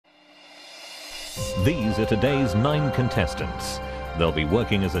These are today's 9 contestants. They'll be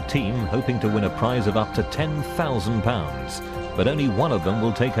working as a team, hoping to win a prize of up to £10,000. But only one of them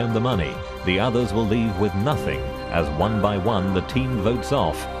will take home the money. The others will leave with nothing, as one by one the team votes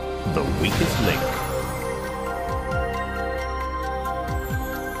off the weakest link.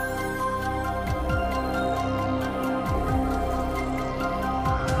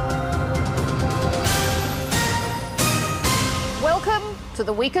 Welcome to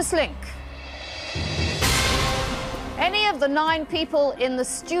the weakest link. Any of the 9 people in the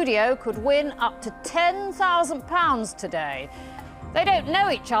studio could win up to £10,000 today. They don't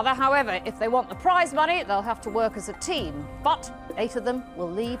know each other, however, if they want the prize money, they'll have to work as a team. But 8 of them will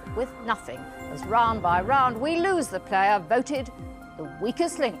leave with nothing, as round by round we lose the player voted the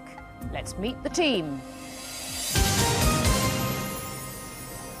weakest link. Let's meet the team.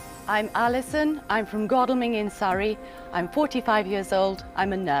 I'm Alison. I'm from Godalming in Surrey. I'm 45 years old.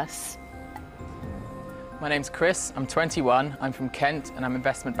 I'm a nurse. My name's Chris, I'm 21, I'm from Kent and I'm an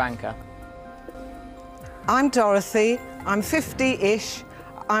investment banker. I'm Dorothy, I'm 50-ish,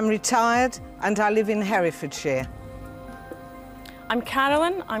 I'm retired and I live in Herefordshire. I'm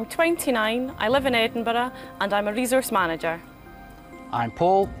Carolyn, I'm 29, I live in Edinburgh and I'm a resource manager. I'm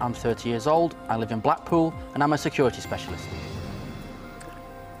Paul, I'm 30 years old, I live in Blackpool and I'm a security specialist.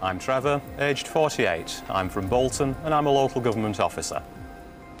 I'm Trevor, aged 48, I'm from Bolton and I'm a local government officer.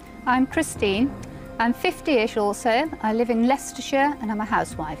 I'm Christine. I'm 50-ish also. I live in Leicestershire and I'm a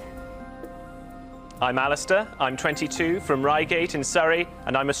housewife. I'm Alistair. I'm 22 from Reigate in Surrey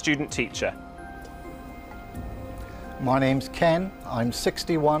and I'm a student teacher. My name's Ken. I'm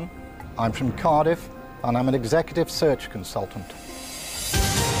 61. I'm from Cardiff and I'm an executive search consultant.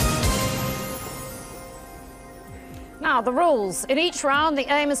 Now, the rules. In each round,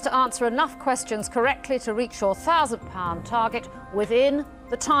 the aim is to answer enough questions correctly to reach your £1,000 target within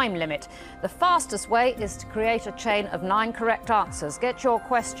the time limit. The fastest way is to create a chain of 9 correct answers. Get your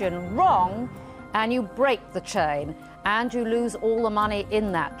question wrong and you break the chain and you lose all the money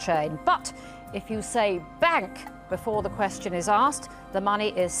in that chain. But if you say bank before the question is asked, the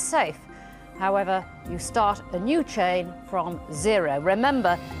money is safe. However, you start a new chain from 0.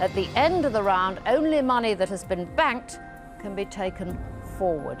 Remember, at the end of the round, only money that has been banked can be taken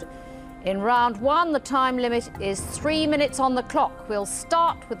forward. In round 1, the time limit is 3 minutes on the clock. We'll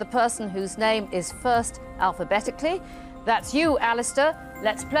start with the person whose name is first alphabetically. That's you, Alistair.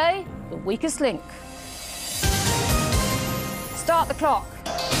 Let's play the weakest link. Start the clock.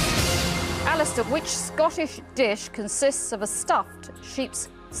 Alistair, which Scottish dish consists of a stuffed sheep's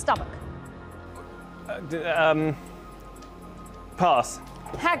stomach? Pass.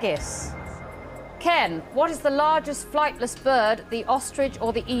 Haggis. Ken, what is the largest flightless bird, the ostrich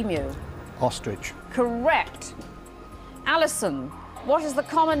or the emu? Ostrich. Correct. Alison, what is the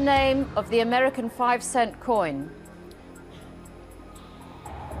common name of the American 5-cent coin?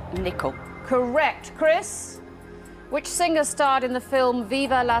 Nickel. Correct. Chris, which singer starred in the film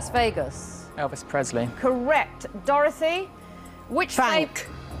Viva Las Vegas? Elvis Presley. Correct. Dorothy, which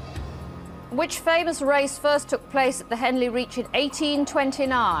famous race first took place at the Henley Reach in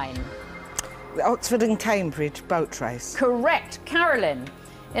 1829? The Oxford and Cambridge boat race. Correct. Carolyn,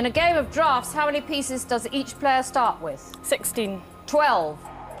 in a game of drafts, how many pieces does each player start with? 16. 12.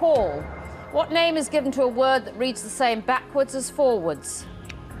 Paul, what name is given to a word that reads the same backwards as forwards?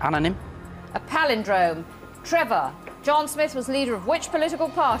 Anonym. A palindrome. Trevor, John Smith was leader of which political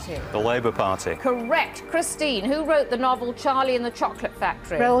party? The Labour Party. Correct. Christine, who wrote the novel Charlie and the Chocolate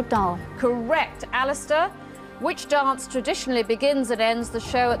Factory? Roald Dahl. Correct. Alistair, which dance traditionally begins and ends the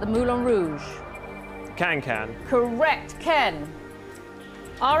show at the Moulin Rouge? Can. Correct. Ken,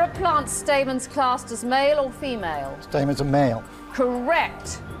 are a plant's stamens classed as male or female? Stamens are male.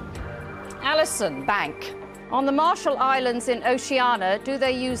 Correct. Alison, Bank. on the Marshall Islands in Oceania, do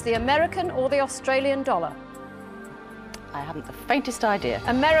they use the American or the Australian dollar? I haven't the faintest idea.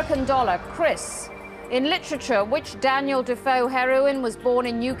 American dollar. Chris, in literature, which Daniel Defoe heroine was born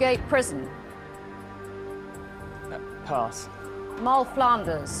in Newgate Prison? Pass. Moll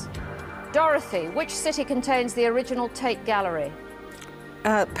Flanders. Dorothy, which city contains the original Tate Gallery?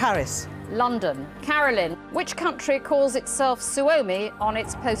 Paris. London. Carolyn, which country calls itself Suomi on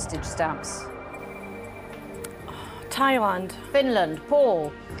its postage stamps? Thailand. Finland. Paul,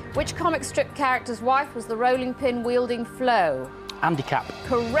 which comic strip character's wife was the rolling pin wielding Flo? Handicap.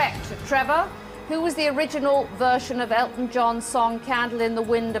 Correct. Trevor, who was the original version of Elton John's song Candle in the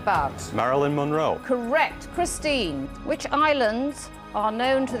Wind about? Marilyn Monroe. Correct. Christine, which islands are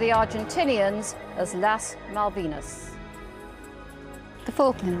known to the Argentinians as Las Malvinas? The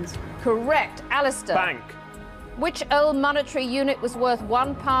Falklands. Correct. Alistair. Bank. Which old monetary unit was worth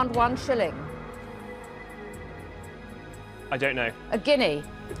 £1, 1 shilling? I don't know. A guinea.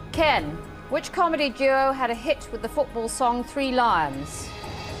 Ken, which comedy duo had a hit with the football song Three Lions?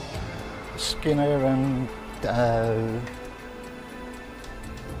 Skinner and... I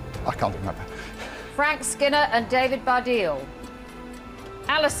can't remember. Frank Skinner and David Baddiel.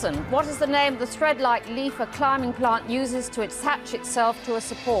 Alison, what is the name of the thread-like leaf a climbing plant uses to attach itself to a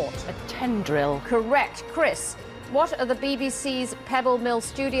support? A tendril. Correct. Chris, what are the BBC's Pebble Mill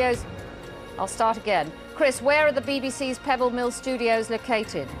studios? I'll start again. Chris, where are the BBC's Pebble Mill studios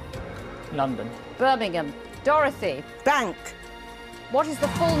located? London. Birmingham. Dorothy. Bank. What is the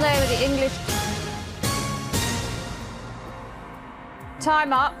full name of the English...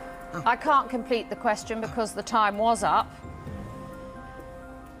 Time up. I can't complete the question because the time was up.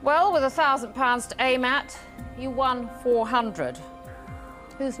 Well, with £1,000 to aim at, you won 400.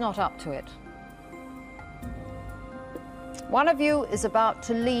 Who's not up to it? One of you is about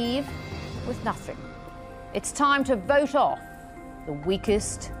to leave with nothing. It's time to vote off the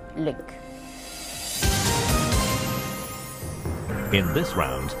weakest link. In this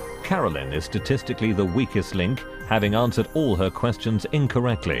round, Carolyn is statistically the weakest link, having answered all her questions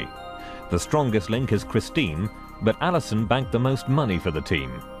incorrectly. The strongest link is Christine, but Alison banked the most money for the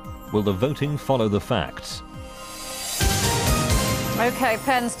team. Will the voting follow the facts? OK,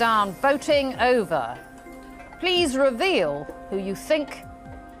 pens down. Voting over. Please reveal who you think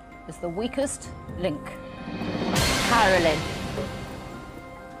is the weakest link. Carolyn.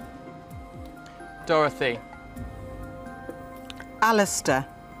 Dorothy. Alistair.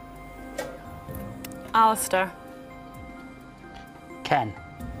 Alistair. Ken.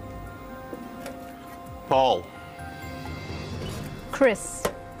 Paul. Chris.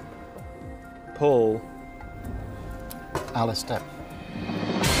 Paul. Alistair.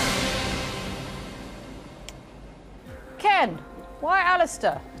 Ken. Why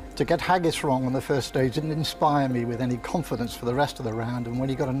Alistair? To get haggis wrong on the first stage didn't inspire me with any confidence for the rest of the round, and when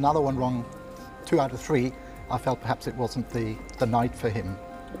he got another one wrong, 2 out of 3, I felt perhaps it wasn't the night for him.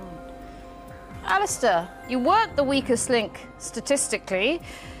 Alistair, you weren't the weakest link statistically,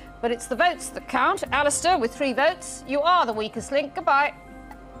 but it's the votes that count. Alistair, with 3 votes, you are the weakest link. Goodbye.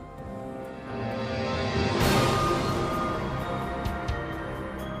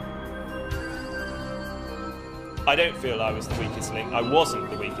 I don't feel I was the weakest link. I wasn't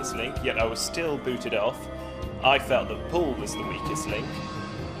the weakest link, yet I was still booted off. I felt that Paul was the weakest link.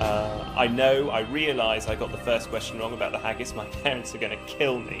 I realise I got the first question wrong about the haggis. My parents are going to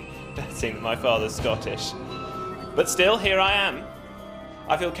kill me, seeing that my father's Scottish. But still, here I am.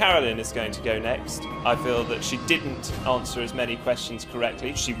 I feel Carolyn is going to go next. I feel that she didn't answer as many questions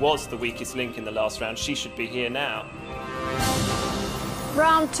correctly. She was the weakest link in the last round. She should be here now.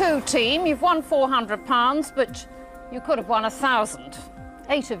 Round 2, team. You've won £400, but you could have won 1,000.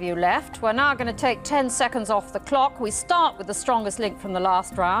 8 of you left. We're now going to take 10 seconds off the clock. We start with the strongest link from the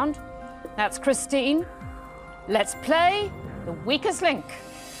last round. That's Christine. Let's play the weakest link.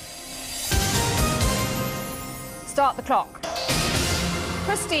 Start the clock.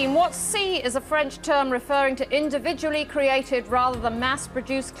 Christine, what C is a French term referring to individually created rather than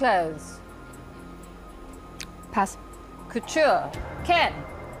mass-produced clothes? Pass. Couture. Ken,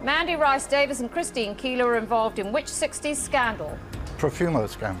 Mandy Rice Davis and Christine Keeler were involved in which 60s scandal? Profumo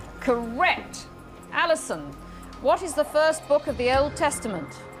scam. Correct. Alison, what is the first book of the Old Testament?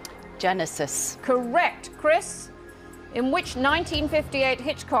 Genesis. Correct. Chris, in which 1958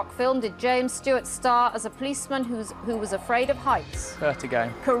 Hitchcock film did James Stewart star as a policeman who was afraid of heights?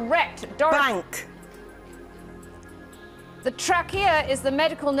 Vertigo. Correct. Dorothy. Bank. The trachea is the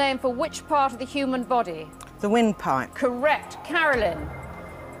medical name for which part of the human body? The windpipe. Correct. Carolyn,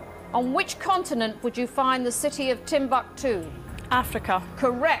 on which continent would you find the city of Timbuktu? Africa.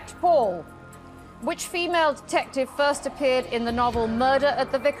 Correct. Paul, which female detective first appeared in the novel Murder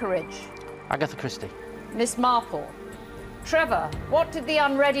at the Vicarage? Agatha Christie. Miss Marple. Trevor, what did the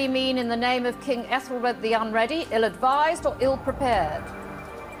unready mean in the name of King Ethelred the Unready? Ill-advised or ill-prepared?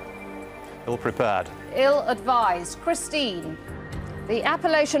 Ill-prepared. Ill-advised. Christine, the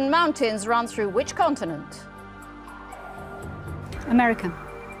Appalachian Mountains run through which continent? American.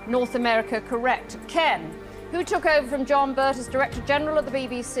 North America, correct. Ken, who took over from John Burt as Director General of the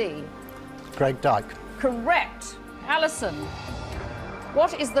BBC? Greg Dyke. Correct. Alison,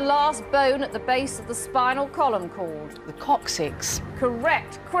 what is the last bone at the base of the spinal column called? The coccyx.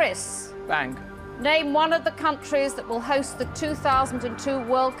 Correct. Chris, Bang. name one of the countries that will host the 2002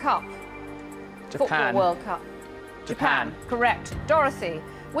 World Cup. Football Japan. World Cup. Japan. Correct. Dorothy,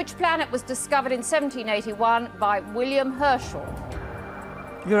 which planet was discovered in 1781 by William Herschel?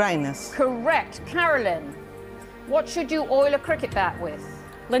 Uranus. Correct. Carolyn, what should you oil a cricket bat with?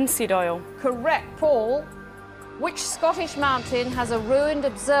 Linseed oil. Correct. Paul, Which Scottish mountain has a ruined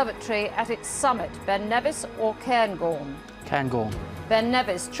observatory at its summit? Ben Nevis or Cairngorm? Cairngorm. Ben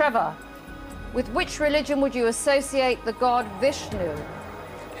Nevis. Trevor, with which religion would you associate the god Vishnu?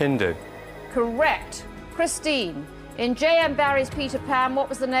 Hindu. Correct. Christine, in J.M. Barrie's Peter Pan, what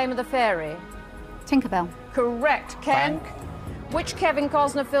was the name of the fairy? Tinkerbell. Correct. Ken, Frank. which Kevin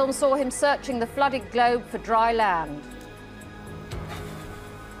Costner film saw him searching the flooded globe for dry land?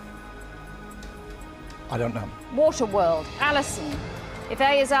 I don't know. Waterworld. Alison, if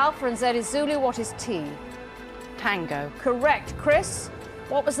A is Alpha and Z is Zulu, what is T? Tango. Correct. Chris,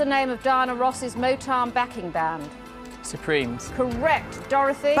 what was the name of Diana Ross's Motown backing band? Supremes. Correct.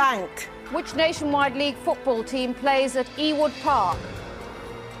 Dorothy, Bank. which Nationwide League football team plays at Ewood Park?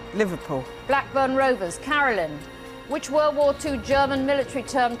 Liverpool. Blackburn Rovers. Carolyn, which World War II German military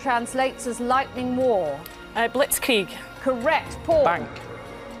term translates as lightning war? Blitzkrieg. Correct. Paul, Bank.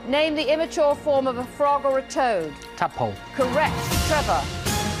 name the immature form of a frog or a toad. Tadpole. Correct. Trevor.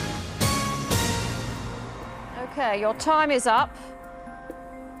 Okay, your time is up.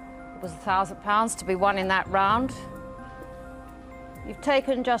 It was £1,000 to be won in that round. You've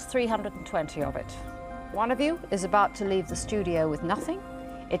taken just 320 of it. One of you is about to leave the studio with nothing.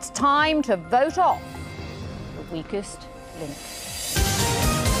 It's time to vote off the weakest link.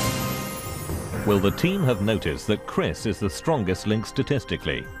 Will the team have noticed that Chris is the strongest link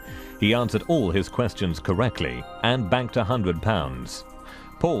statistically? He answered all his questions correctly and banked £100.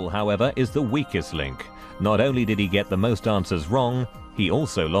 Paul, however, is the weakest link. Not only did he get the most answers wrong, he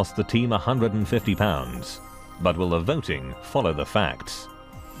also lost the team £150. But will the voting follow the facts?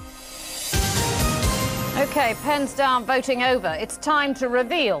 Okay, pens down, voting over. It's time to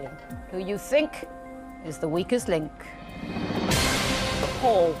reveal who you think is the weakest link.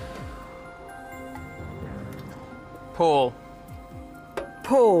 Paul. Paul.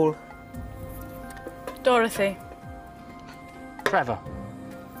 Paul. Dorothy. Trevor.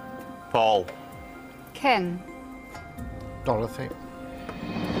 Paul. Ken. Dorothy.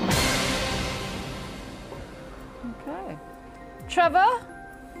 Okay. Trevor?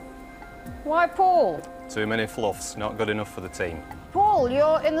 Why Paul? Too many fluffs, not good enough for the team. Paul,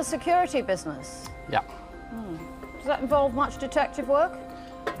 you're in the security business. Yeah. Does that involve much detective work?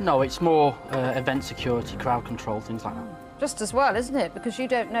 No, it's more event security, crowd control, things like that. Just as well, isn't it? Because you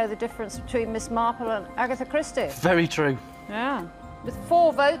don't know the difference between Miss Marple and Agatha Christie. Very true. Yeah. With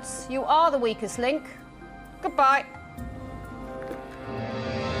 4 votes, you are the weakest link. Goodbye.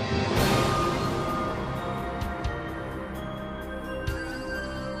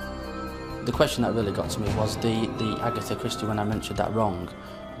 The question that really got to me was the Agatha Christie, when I mentioned that wrong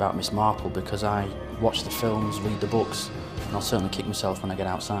about Miss Marple, because I watch the films, read the books, and I'll certainly kick myself when I get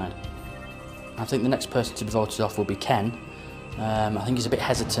outside. I think the next person to be voted off will be Ken. I think he's a bit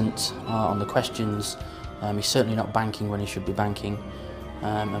hesitant on the questions. He's certainly not banking when he should be banking,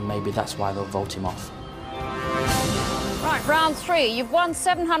 and maybe that's why they'll vote him off. Right, round 3. You've won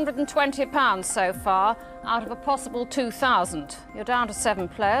 £720 so far out of a possible 2,000. You're down to 7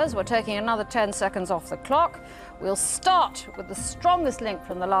 players. We're taking another 10 seconds off the clock. We'll start with the strongest link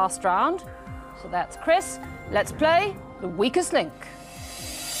from the last round. So that's Chris. Let's play the weakest link.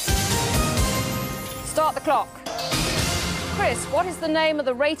 Start the clock. Chris, what is the name of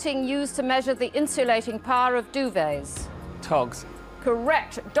the rating used to measure the insulating power of duvets? Togs.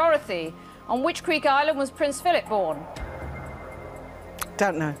 Correct. Dorothy, on which Greek island was Prince Philip born?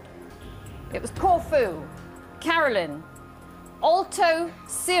 Don't know. It was Corfu. Carolyn, Alto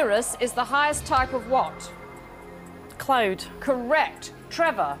Cirrus is the highest type of what? Cloud. Correct.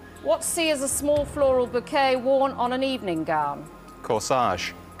 Trevor, what C is a small floral bouquet worn on an evening gown?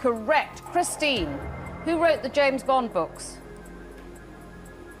 Corsage. Correct. Christine, who wrote the James Bond books?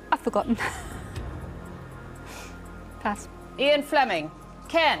 I've forgotten. Pass. Ian Fleming.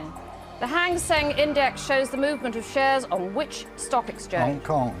 Ken, the Hang Seng Index shows the movement of shares on which stock Hong exchange?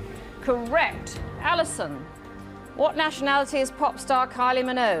 Kong. Correct. Alison, what nationality is pop star Kylie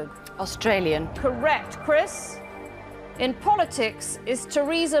Minogue? Australian. Correct. Chris, in politics, is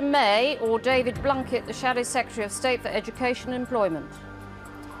Theresa May or David Blunkett the Shadow Secretary of State for Education and Employment?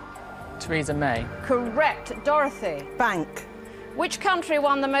 Theresa May. Correct. Dorothy, Bank. which country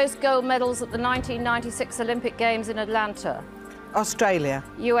won the most gold medals at the 1996 Olympic Games in Atlanta? Australia.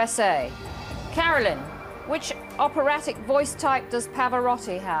 USA. Carolyn, which operatic voice type does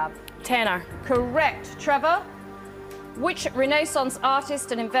Pavarotti have? Tenor. Correct. Trevor, which Renaissance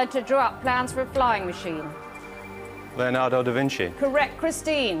artist and inventor drew up plans for a flying machine? Leonardo da Vinci. Correct.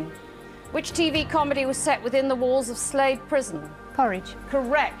 Christine, which TV comedy was set within the walls of Slade Prison? Porridge.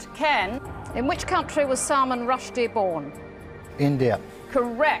 Correct. Ken, in which country was Salman Rushdie born? India.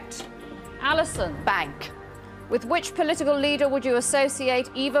 Correct. Alison, Bank. With which political leader would you associate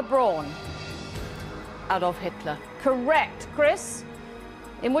Eva Braun? Adolf Hitler. Correct. Chris?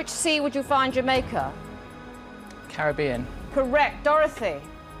 In which sea would you find Jamaica? Caribbean. Correct. Dorothy?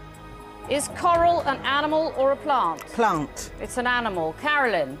 Is coral an animal or a plant? Plant. It's an animal.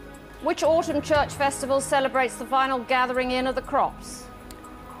 Carolyn? Which autumn church festival celebrates the final gathering in of the crops?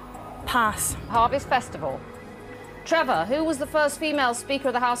 Pass. Harvest Festival. Trevor, who was the first female Speaker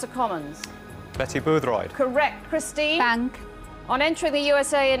of the House of Commons? Betty Boothroyd. Correct. Christine? Bank. On entering the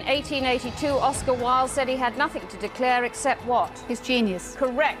USA in 1882, Oscar Wilde said he had nothing to declare except what? His genius.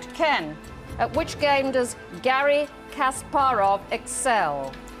 Correct. Ken? At which game does Garry Kasparov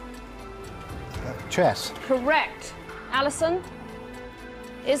excel? Chess. Correct. Alison?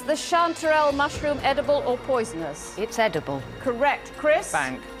 Is the chanterelle mushroom edible or poisonous? It's edible. Correct. Chris?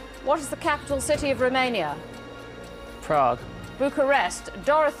 Bank. What is the capital city of Romania? Prague. Bucharest.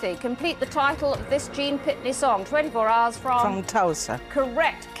 Dorothy, complete the title of this Gene Pitney song, 24 Hours From Tulsa.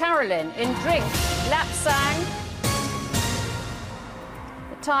 Correct. Carolyn, in drink, Lapsang.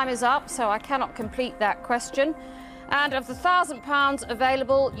 The time is up, so I cannot complete that question. And of the £1,000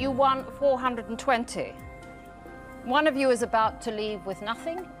 available, you won 420. One of you is about to leave with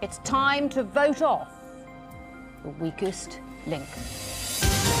nothing. It's time to vote off the weakest link.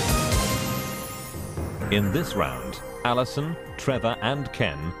 In this round, Alison, Trevor and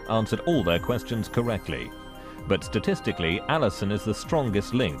Ken answered all their questions correctly. But statistically, Alison is the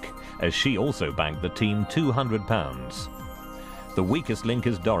strongest link, as she also banked the team £200. The weakest link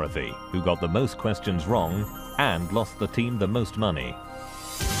is Dorothy, who got the most questions wrong and lost the team the most money.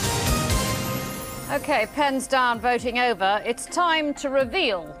 OK, pens down, voting over. It's time to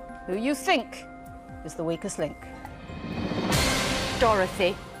reveal who you think is the weakest link.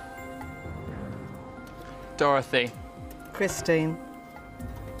 Dorothy. Dorothy. Christine.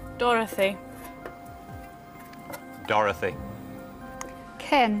 Dorothy. Dorothy.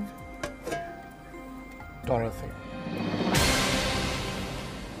 Ken. Dorothy.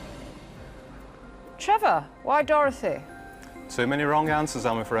 Trevor, why Dorothy? Too many wrong answers,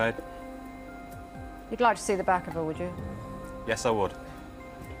 I'm afraid. You'd like to see the back of her, would you? Yes, I would.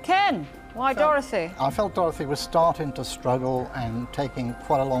 Ken, why Dorothy? I felt Dorothy was starting to struggle and taking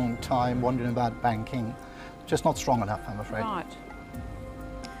quite a long time wondering about banking. Just not strong enough, I'm afraid. Right.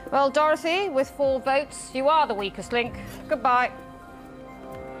 Well, Dorothy, with 4 votes, you are the weakest link. Goodbye.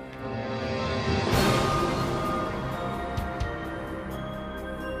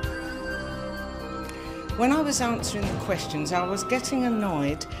 When I was answering the questions, I was getting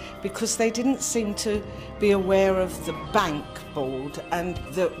annoyed because they didn't seem to be aware of the bank board and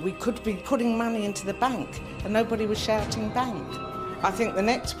that we could be putting money into the bank and nobody was shouting bank. I think the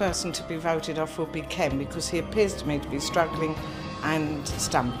next person to be voted off will be Ken because he appears to me to be struggling and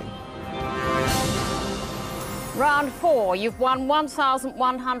stumbling. Round 4, you've won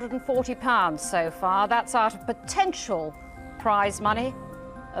 £1,140 so far. That's out of potential prize money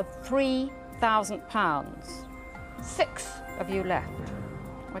of £3,000. 6 of you left.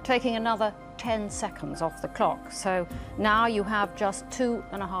 We're taking another 10 seconds off the clock, so now you have just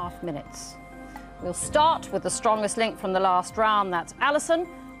 2.5 minutes. We'll start with the strongest link from the last round. That's Alison.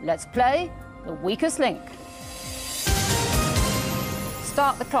 Let's play the weakest link.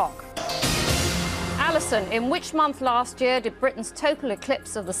 Start the clock. Alison, in which month last year did Britain's total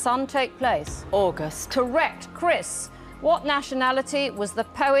eclipse of the sun take place? August. Correct. Chris, what nationality was the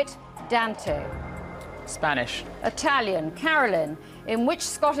poet Dante? Spanish. Italian. Carolyn, in which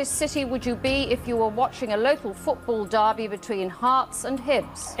Scottish city would you be if you were watching a local football derby between Hearts and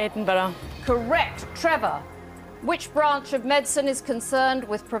Hibs? Edinburgh. Correct. Trevor, which branch of medicine is concerned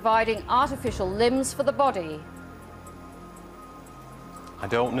with providing artificial limbs for the body? I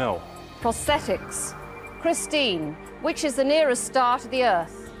don't know. Prosthetics. Christine, which is the nearest star to the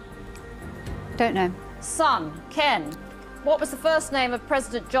Earth? Don't know. Sun. Ken, what was the first name of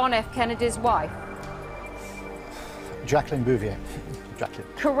President John F. Kennedy's wife? Jacqueline Bouvier. Jacqueline.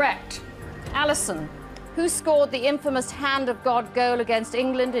 Correct. Alison, who scored the infamous Hand of God goal against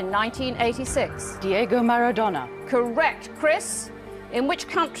England in 1986? Diego Maradona. Correct. Chris, in which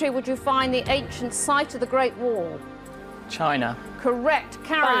country would you find the ancient site of the Great Wall? China. Correct.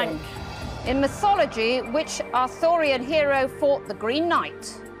 Carolyn, Bank. in mythology, which Arthurian hero fought the Green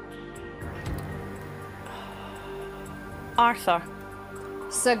Knight? Arthur.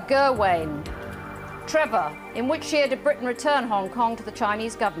 Sir Gawain. Trevor, in which year did Britain return Hong Kong to the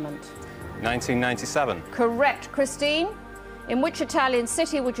Chinese government? 1997. Correct. Christine, in which Italian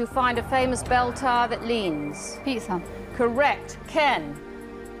city would you find a famous bell tower that leans? Pizza. Correct. Ken,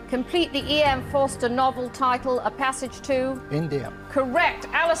 complete the E.M. Forster novel title A Passage to? India. Correct.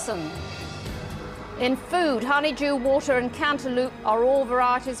 Alison, In food, honeydew, water and cantaloupe are all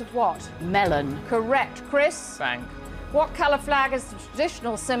varieties of what? Melon. Correct. Chris? Bank. What colour flag is the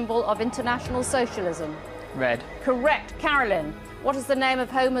traditional symbol of international socialism? Red. Correct. Carolyn, what is the name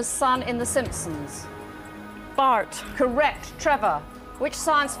of Homer's son in The Simpsons? Bart. Correct. Trevor, which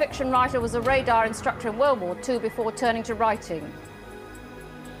science fiction writer was a radar instructor in World War II before turning to writing?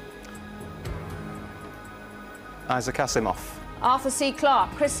 Isaac Asimov. Arthur C. Clarke.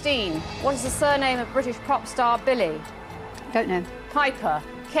 Christine, what is the surname of British pop star Billy? Don't know. Piper.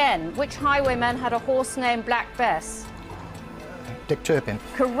 Ken, which highwayman had a horse named Black Bess? Dick Turpin.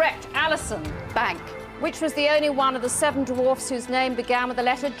 Correct. Alison. Bank. Which was the only one of the 7 dwarfs whose name began with the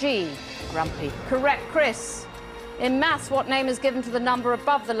letter G? Grumpy. Correct. Chris. In maths, what name is given to the number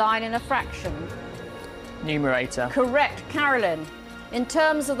above the line in a fraction? Numerator. Correct. Carolyn. In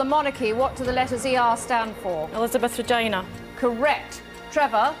terms of the monarchy, what do the letters ER stand for? Elizabeth Regina. Correct.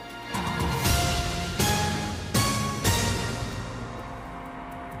 Trevor.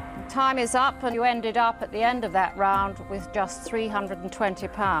 Time is up, and you ended up at the end of that round with just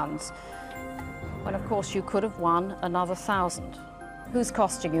 £320. When, of course, you could have won another 1,000. Who's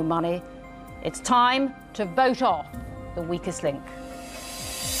costing you money? It's time to vote off the weakest link.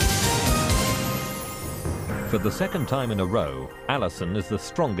 For the second time in a row, Alison is the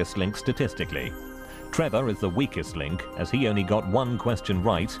strongest link statistically. Trevor is the weakest link, as he only got 1 question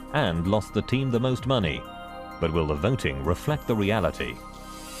right and lost the team the most money. But will the voting reflect the reality?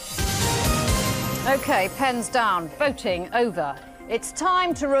 OK, pens down, voting over. It's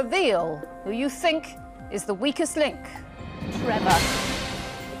time to reveal who you think is the weakest link. Trevor.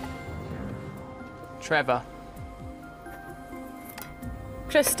 Trevor.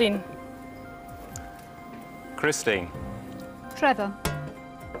 Christine. Christine. Trevor.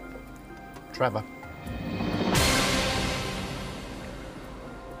 Trevor.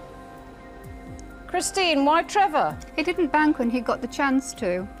 Christine, why Trevor? He didn't bank when he got the chance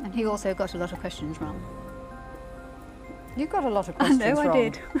to, and he also got a lot of questions wrong. You got a lot of I questions know wrong. I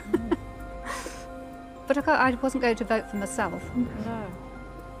did. But I wasn't going to vote for myself. No.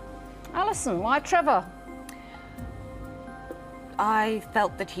 Alison, why Trevor? I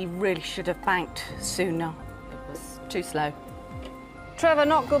felt that he really should have banked sooner. It was too slow. Trevor,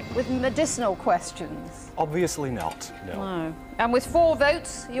 not good with medicinal questions. Obviously not, no. No. And with 4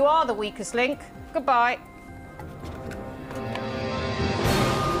 votes, you are the weakest link. Goodbye.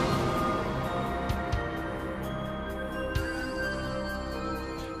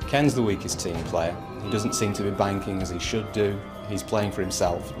 Ken's the weakest team player. He doesn't seem to be banking as he should do. He's playing for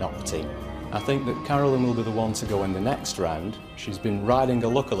himself, not the team. I think that Carolyn will be the one to go in the next round. She's been riding her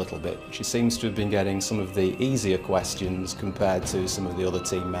luck a little bit. She seems to have been getting some of the easier questions compared to some of the other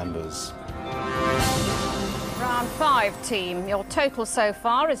team members. Round 5, team. Your total so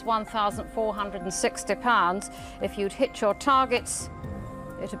far is £1,460. If you'd hit your targets,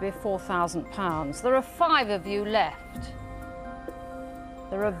 it'd be £4,000. There are 5 of you left.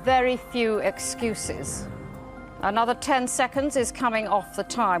 There are very few excuses. Another 10 seconds is coming off the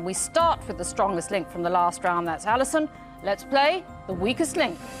time. We start with the strongest link from the last round. That's Alison. Let's play the weakest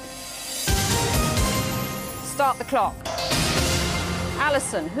link. Start the clock.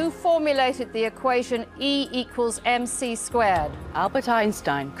 Alison, who formulated the equation E = mc squared? Albert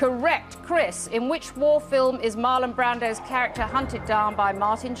Einstein. Correct. Chris, in which war film is Marlon Brando's character hunted down by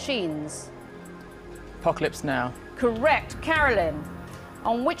Martin Sheen's? Apocalypse Now. Correct. Carolyn,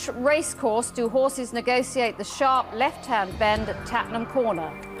 on which racecourse do horses negotiate the sharp left-hand bend at Tattenham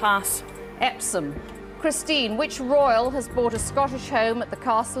Corner? Pass. Epsom. Christine, which royal has bought a Scottish home at the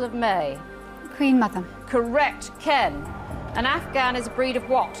Castle of May? Queen Mother. Correct. Ken, an Afghan is a breed of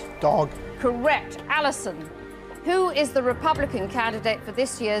what? Dog. Correct. Alison, who is the Republican candidate for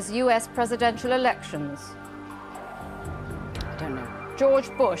this year's US presidential elections? I don't know.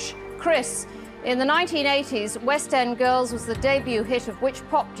 George Bush. Chris, in the 1980s, West End Girls was the debut hit of which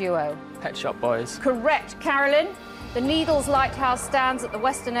pop duo? Pet Shop Boys. Correct. Carolyn, the Needles Lighthouse stands at the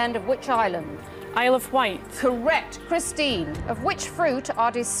western end of which island? Isle of Wight. Correct. Christine, of which fruit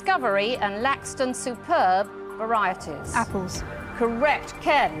are Discovery and Laxton Superb varieties? Apples. Correct.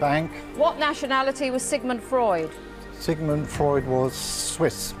 Ken, Bank. what nationality was Sigmund Freud? Sigmund Freud was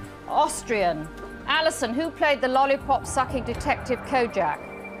Swiss. Austrian. Alison, who played the lollipop-sucking detective Kojak?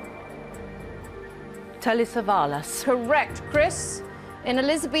 Telly Savalas. Correct. Chris, in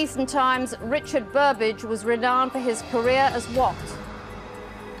Elizabethan times, Richard Burbage was renowned for his career as what?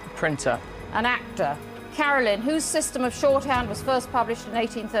 Printer. An actor. Carolyn, whose system of shorthand was first published in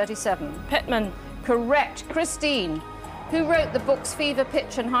 1837? Pittman. Correct. Christine, who wrote the books Fever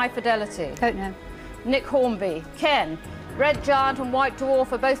Pitch and High Fidelity? Don't know. Nick Hornby. Ken, Red Giant and White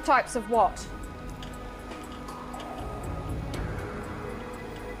Dwarf are both types of what?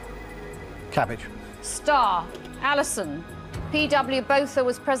 Cabbage. Star. Alison. P.W. Botha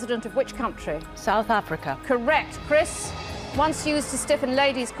was president of which country? South Africa. Correct. Chris. Once used to stiffen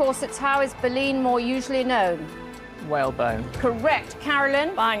ladies' corsets, how is baleen more usually known? Whalebone. Correct.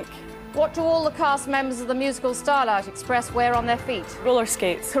 Carolyn. Bank. What do all the cast members of the musical Starlight Express wear on their feet? Roller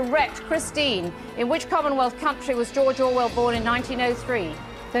skates. Correct. Christine. In which Commonwealth country was George Orwell born in 1903?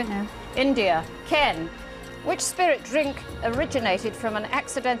 Don't know. India. Ken. Which spirit drink originated from an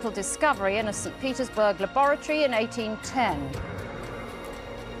accidental discovery in a St. Petersburg laboratory in 1810?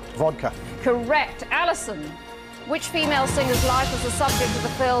 Vodka. Correct. Alison. Which female singer's life was the subject of the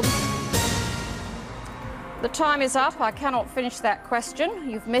film? The time is up. I cannot finish that question.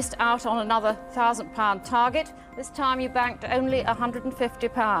 You've missed out on another £1,000 target. This time you banked only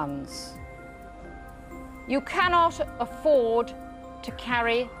 £150. You cannot afford to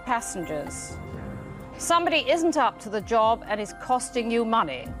carry passengers. Somebody isn't up to the job and is costing you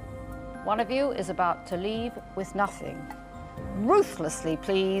money. One of you is about to leave with nothing. Ruthlessly,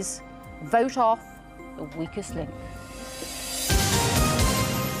 please, vote off the weakest link.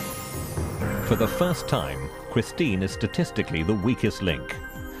 For the first time, Christine is statistically the weakest link.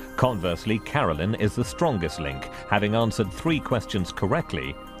 Conversely, Carolyn is the strongest link, having answered 3 questions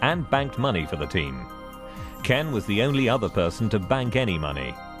correctly and banked money for the team. Ken was the only other person to bank any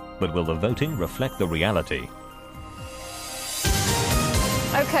money. But will the voting reflect the reality?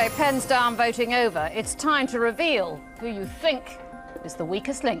 OK, pens down, voting over. It's time to reveal who you think is the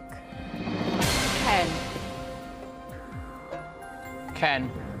weakest link. Ken.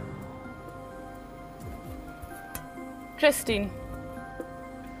 Ken. Christine.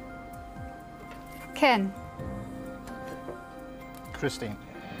 Ken. Christine.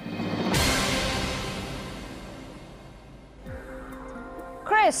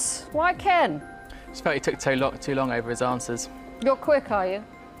 Chris, why Ken? Just felt he took too long over his answers. You're quick, are you?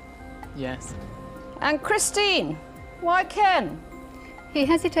 Yes. And Christine, why Ken? He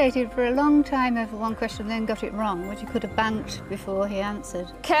hesitated for a long time over one question, then got it wrong, which he could have banked before he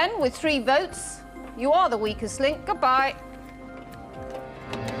answered. Ken, with 3 votes, you are the weakest link. Goodbye.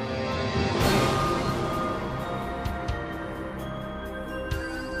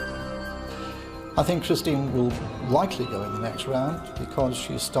 I think Christine will likely go in the next round because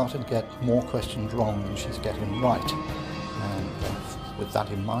she's started to get more questions wrong than she's getting right. And with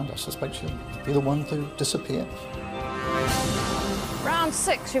that in mind, I suspect she'll be the one to disappear. Round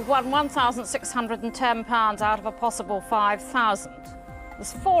 6, you've won £1,610 out of a possible 5,000.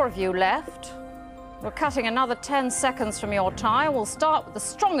 There's 4 of you left. We're cutting another 10 seconds from your time. We'll start with the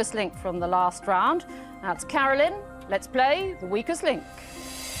strongest link from the last round. That's Carolyn. Let's play the weakest link.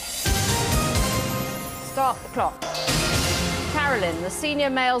 Start the clock. Carolyn, the senior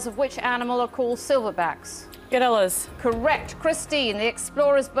males of which animal are called silverbacks? Gorillas. Correct. Christine, the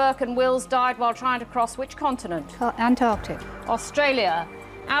explorers Burke and Wills died while trying to cross which continent? Antarctic. Australia.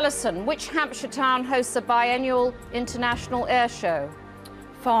 Alison, which Hampshire town hosts a biennial international air show?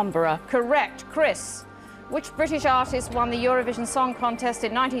 Farnborough. Correct. Chris, which British artist won the Eurovision Song Contest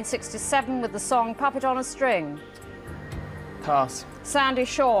in 1967 with the song Puppet on a String? Pass. Sandy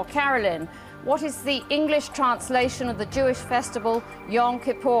Shaw. Carolyn, what is the English translation of the Jewish festival Yom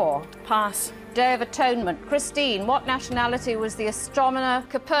Kippur? Pass. Day of Atonement. Christine, what nationality was the astronomer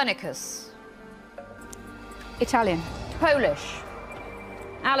Copernicus? Italian. Polish.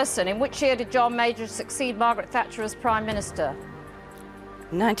 Alison, in which year did John Major succeed Margaret Thatcher as Prime Minister?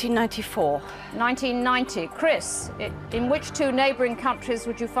 1994. 1990. Chris, in which 2 neighbouring countries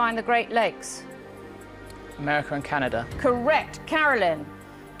would you find the Great Lakes? America and Canada. Correct. Carolyn,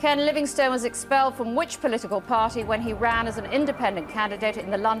 Ken Livingstone was expelled from which political party when he ran as an independent candidate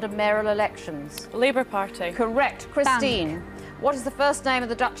in the London mayoral elections? Labour Party. Correct. Christine, what is the first name of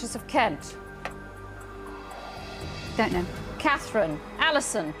the Duchess of Kent? Don't know. Catherine.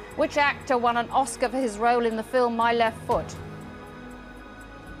 Alison, which actor won an Oscar for his role in the film My Left Foot?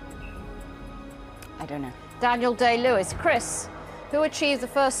 I don't know. Daniel Day-Lewis. Chris, who achieved the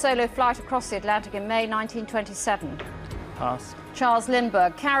first solo flight across the Atlantic in May 1927? Pass. Charles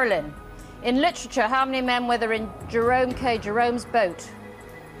Lindbergh. Carolyn, in literature, how many men were there in Jerome K. Jerome's boat?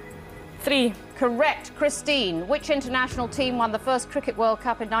 3. Correct. Christine, which international team won the first Cricket World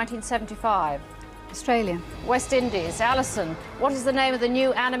Cup in 1975? Australia. West Indies. Alison, what is the name of the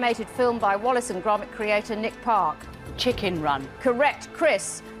new animated film by Wallace and Gromit creator Nick Park? Chicken Run. Correct.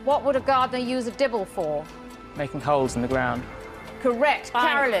 Chris, what would a gardener use a dibble for? Making holes in the ground. Correct. Bank.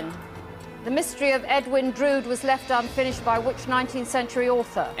 Carolyn, the mystery of Edwin Drood was left unfinished by which 19th century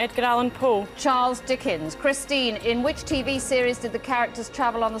author? Edgar Allan Poe. Charles Dickens. Christine, in which TV series did the characters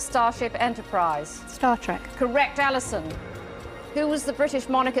travel on the Starship Enterprise? Star Trek. Correct. Alison, Who was the British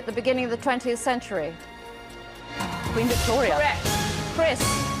monarch at the beginning of the 20th century? Queen Victoria. Correct. Chris.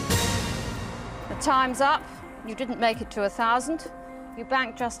 The time's up. You didn't make it to 1,000. You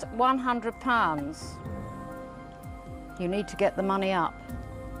banked just £100. You need to get the money up.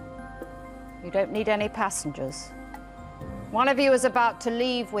 You don't need any passengers. One of you is about to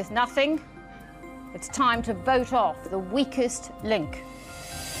leave with nothing. It's time to vote off the weakest link.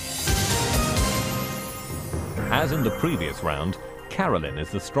 As in the previous round, Carolyn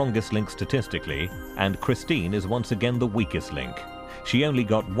is the strongest link statistically, and Christine is once again the weakest link. She only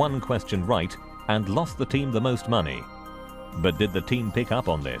got one question right and lost the team the most money. But did the team pick up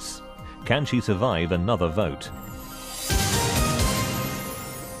on this? Can she survive another vote?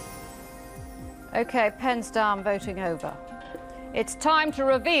 Okay, pens down, voting over. It's time to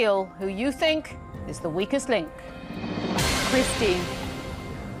reveal who you think is the weakest link. Christine.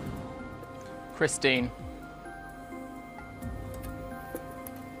 Christine.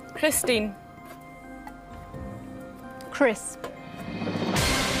 Christine. Chris.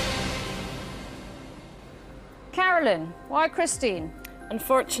 Carolyn, why Christine?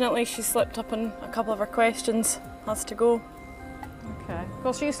 Unfortunately, she slipped up on a couple of her questions. Has to go. Okay. Of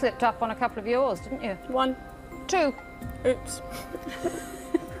course, you slipped up on a couple of yours, didn't you? 1. 2. Oops.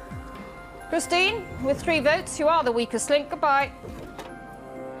 Christine, with 3 votes, you are the weakest link. Goodbye.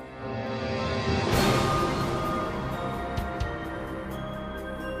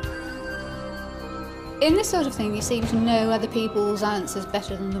 In this sort of thing, you seem to know other people's answers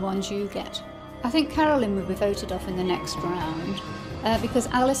better than the ones you get. I think Carolyn will be voted off in the next round because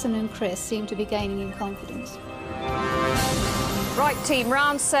Alison and Chris seem to be gaining in confidence. Right, team,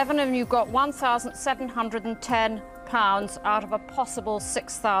 round 7, and you've got £1,710 out of a possible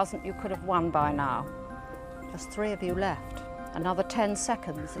 6,000 you could have won by now. Just 3 of you left. Another 10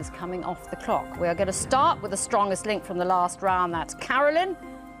 seconds is coming off the clock. We are going to start with the strongest link from the last round. That's Carolyn.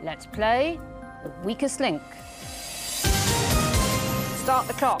 Let's play the weakest link. Start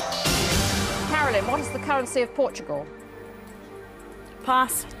the clock. Carolyn, what is the currency of Portugal?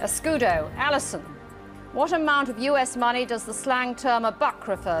 Pass. Escudo. Alison, what amount of US money does the slang term a buck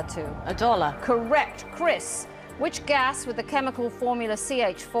refer to? $1. Correct. Chris, which gas with the chemical formula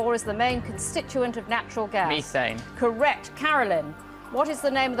CH4 is the main constituent of natural gas? Methane. Correct. Carolyn, what is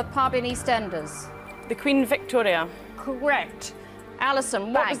the name of the pub in EastEnders? The Queen Victoria. Correct.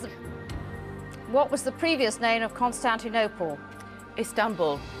 Alison, what was the previous name of Constantinople?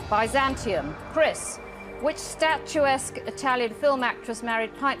 Istanbul. Byzantium. Chris, which statuesque Italian film actress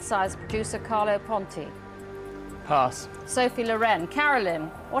married pint-sized producer Carlo Ponti? Pass. Sophie Loren. Carolyn,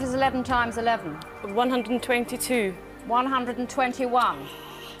 what is 11 times 11? 122. 121.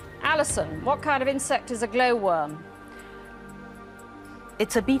 Alison, what kind of insect is a glowworm?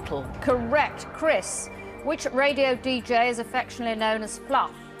 It's a beetle. Correct. Chris, which radio DJ is affectionately known as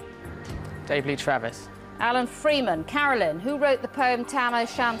Fluff? Dave Lee Travis. Alan Freeman. Carolyn, who wrote the poem Tam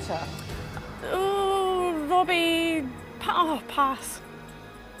O'Shanter? Oh, Robbie... pass.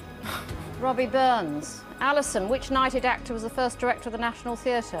 Robbie Burns. Alison, which knighted actor was the first director of the National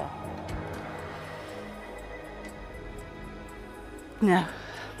Theatre? No.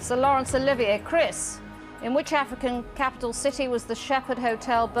 Sir Laurence Olivier. Chris, in which African capital city was the Shepherd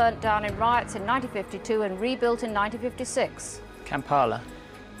Hotel burnt down in riots in 1952 and rebuilt in 1956? Kampala.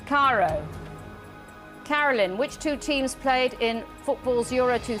 Cairo. Carolyn, which 2 teams played in football's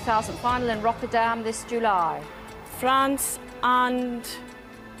Euro 2000 final in Rotterdam this July? France and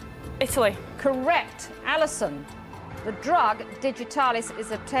Italy. Correct. Alison, the drug digitalis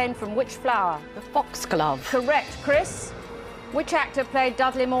is obtained from which flower? The foxglove. Correct. Chris, which actor played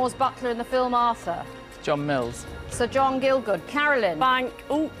Dudley Moore's butler in the film Arthur? John Mills. Sir John Gielgud. Carolyn. Bank.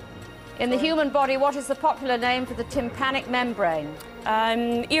 Oh. In the human body, what is the popular name for the tympanic membrane?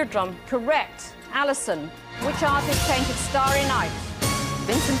 Eardrum. Correct. Alison, which artist painted Starry Night?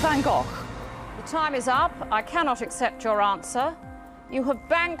 Vincent van Gogh. The time is up. I cannot accept your answer. You have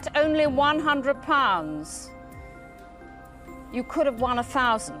banked only £100. You could have won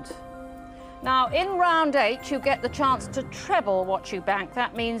 1,000. Now, in round 8, you get the chance to treble what you bank.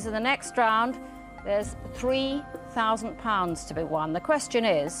 That means in the next round, there's £3,000 to be won. The question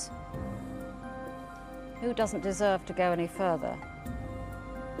is, who doesn't deserve to go any further?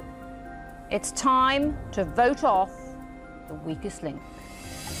 It's time to vote off the weakest link.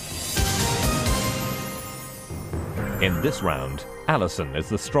 In this round, Alison is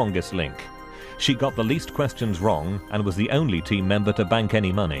the strongest link. She got the least questions wrong and was the only team member to bank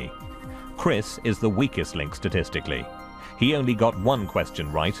any money. Chris is the weakest link statistically. He only got 1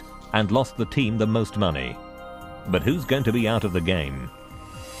 question right and lost the team the most money. But who's going to be out of the game?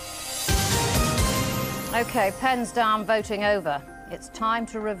 OK, pens down, voting over. It's time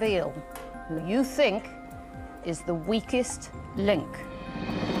to reveal who you think is the weakest link.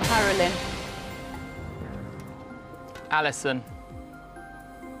 Carolyn. Alison.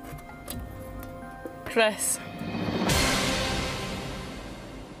 Chris.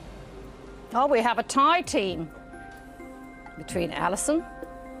 Oh, we have a tie team between Alison,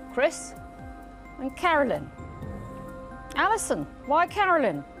 Chris and Carolyn. Alison, why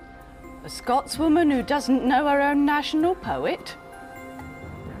Carolyn? A Scotswoman who doesn't know her own national poet.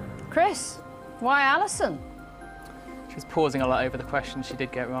 Chris, why Alison? She was pausing a lot over the question she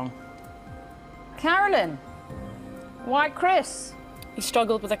did get wrong. Carolyn, why Chris? He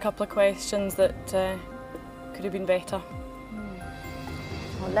struggled with a couple of questions that could have been better.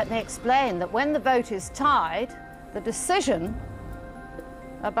 Well, let me explain that when the vote is tied, the decision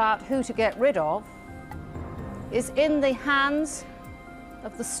about who to get rid of is in the hands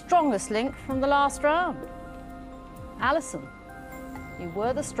of the strongest link from the last round. Alison, you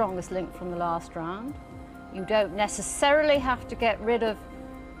were the strongest link from the last round. You don't necessarily have to get rid of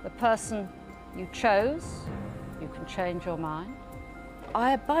the person you chose. You can change your mind.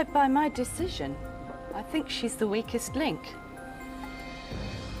 I abide by my decision. I think she's the weakest link.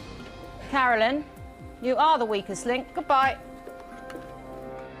 Carolyn, you are the weakest link. Goodbye.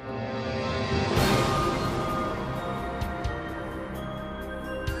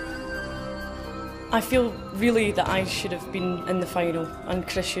 I feel really that I should have been in the final and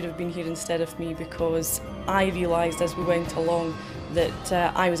Chris should have been here instead of me, because I realised as we went along that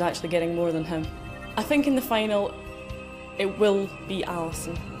I was actually getting more than him. I think in the final it will be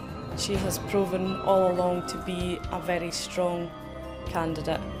Alison. She has proven all along to be a very strong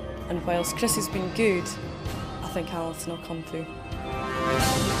candidate, and whilst Chris has been good, I think Alison will come through.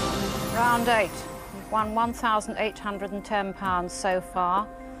 Round 8. You've won £1,810 so far.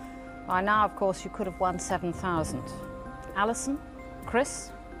 By now, of course, you could have won 7,000. Alison,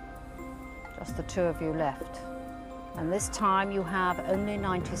 Chris, just the two of you left. And this time you have only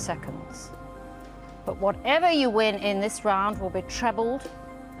 90 seconds. But whatever you win in this round will be trebled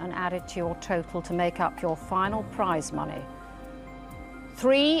and added to your total to make up your final prize money.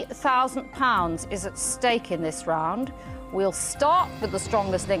 £3,000 is at stake in this round. We'll start with the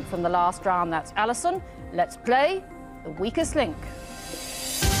strongest link from the last round, that's Alison. Let's play the weakest link.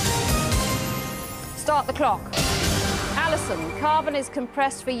 Start the clock. Alison, carbon is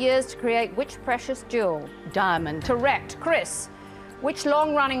compressed for years to create which precious jewel? Diamond. Correct. Chris, which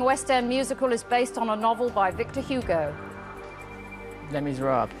long-running West End musical is based on a novel by Victor Hugo? Les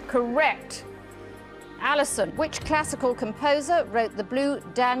Miserables. Correct. Alison, which classical composer wrote the Blue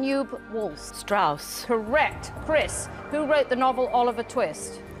Danube Waltz? Strauss. Correct. Chris, who wrote the novel Oliver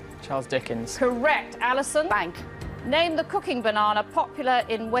Twist? Charles Dickens. Correct. Alison? Bank. Name the cooking banana popular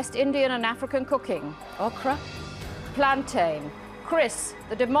in West Indian and African cooking. Okra. Plantain. Chris,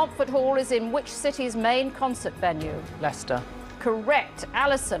 the De Montfort Hall is in which city's main concert venue? Leicester. Correct.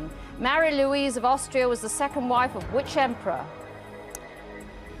 Alison, Mary Louise of Austria was the second wife of which emperor?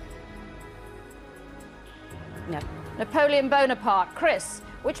 No. Napoleon Bonaparte. Chris,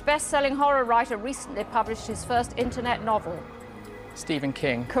 which best-selling horror writer recently published his first internet novel? Stephen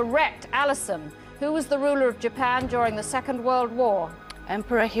King. Correct. Alison, who was the ruler of Japan during the Second World War?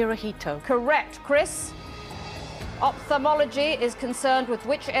 Emperor Hirohito. Correct. Chris, ophthalmology is concerned with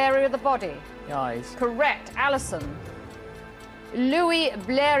which area of the body? The eyes. Correct. Alison, Louis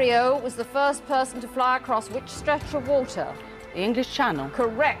Blériot was the first person to fly across which stretch of water? The English Channel.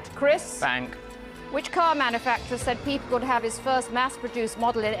 Correct. Chris, Bank. which car manufacturer said people could have his first mass-produced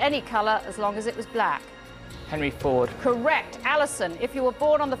model in any colour as long as it was black? Henry Ford. Correct. Alison, if you were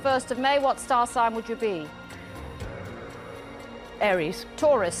born on the 1st of May, what star sign would you be? Aries.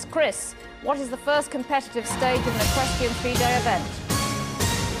 Taurus. Chris, what is the first competitive stage of an equestrian three-day event?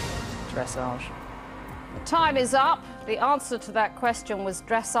 Dressage. The time is up. The answer to that question was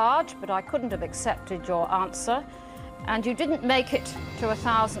dressage, but I couldn't have accepted your answer. And you didn't make it to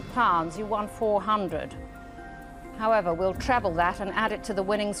 £1,000. You won 400. However, we'll treble that and add it to the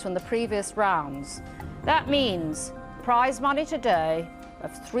winnings from the previous rounds. That means prize money today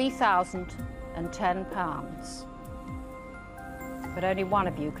of £3,010. But only one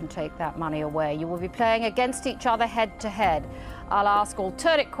of you can take that money away. You will be playing against each other head-to-head. I'll ask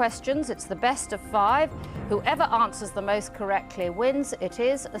alternate questions. It's the best of 5. Whoever answers the most correctly wins. It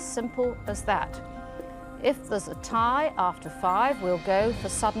is as simple as that. If there's a tie after 5, we'll go for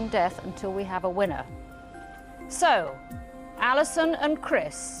sudden death until we have a winner. So, Alison and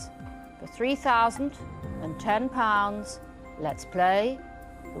Chris, for £3,010, let's play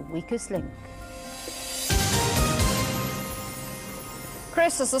the weakest link.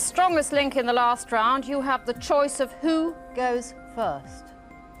 Chris, as the strongest link in the last round, you have the choice of who goes first.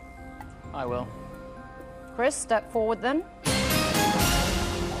 I will. Chris, step forward then.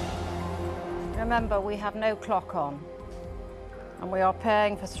 Remember, we have no clock on, and we are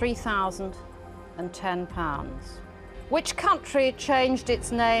paying for £3,010. Which country changed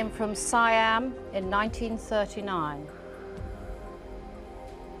its name from Siam in 1939?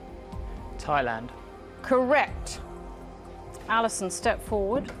 Thailand. Correct. Alison, step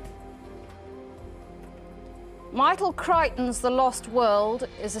forward. Michael Crichton's The Lost World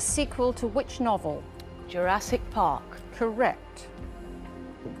is a sequel to which novel? Jurassic Park. Correct.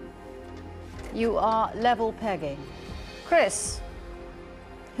 You are level pegging. Chris,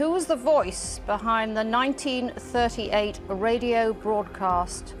 who was the voice behind the 1938 radio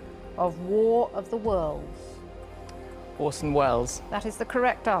broadcast of War of the Worlds? Orson Welles. That is the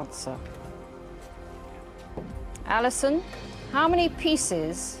correct answer. Alison, how many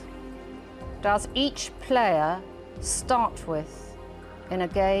pieces does each player start with in a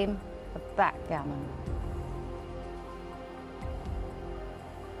game of backgammon?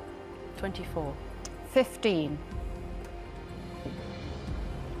 24. 15.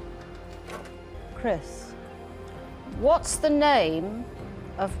 Chris, what's the name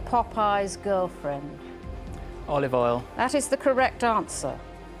of Popeye's girlfriend? Olive oil. That is the correct answer.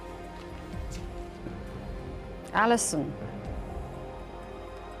 Alison,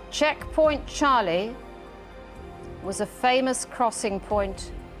 Checkpoint Charlie was a famous crossing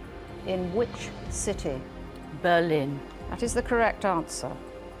point in which city? Berlin. That is the correct answer.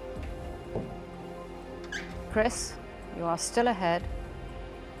 Chris, you are still ahead.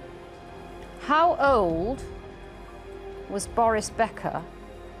 How old was Boris Becker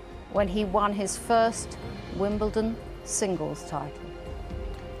when he won his first Wimbledon singles title?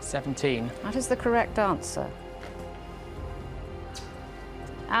 17. That is the correct answer.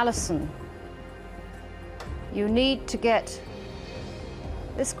 Alison, you need to get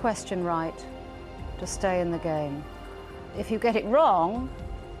this question right to stay in the game. If you get it wrong,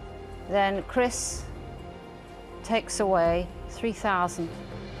 then Chris takes away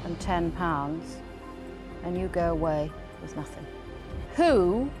 £3,010 and you go away with nothing.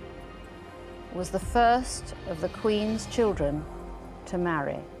 Who was the first of the Queen's children to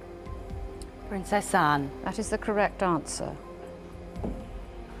marry? Princess Anne. That is the correct answer.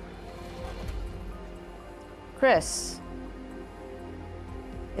 Chris,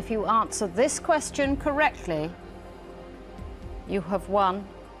 if you answer this question correctly, you have won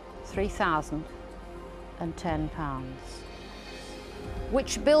 £3,010.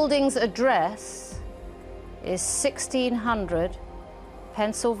 Which building's address is 1600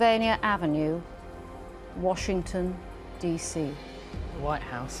 Pennsylvania Avenue, Washington, D.C.? The White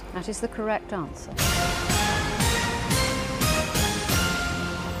House. That is the correct answer.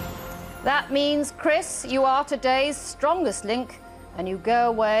 That means, Chris, you are today's strongest link and you go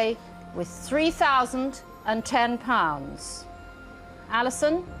away with £3,010.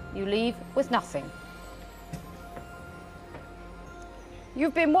 Alison, you leave with nothing.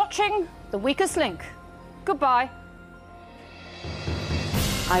 You've been watching The Weakest Link. Goodbye.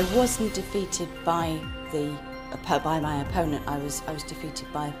 I wasn't defeated by my opponent. I was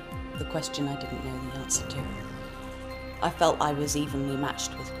defeated by the question I didn't know the answer to. I felt I was evenly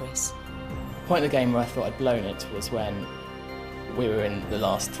matched with Chris. The point of the game where I thought I'd blown it was when we were in the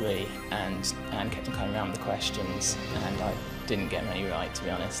last three and Anne kept on coming around with the questions and I didn't get many right, to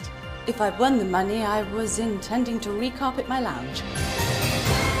be honest. If I'd won the money, I was intending to recarpet my lounge.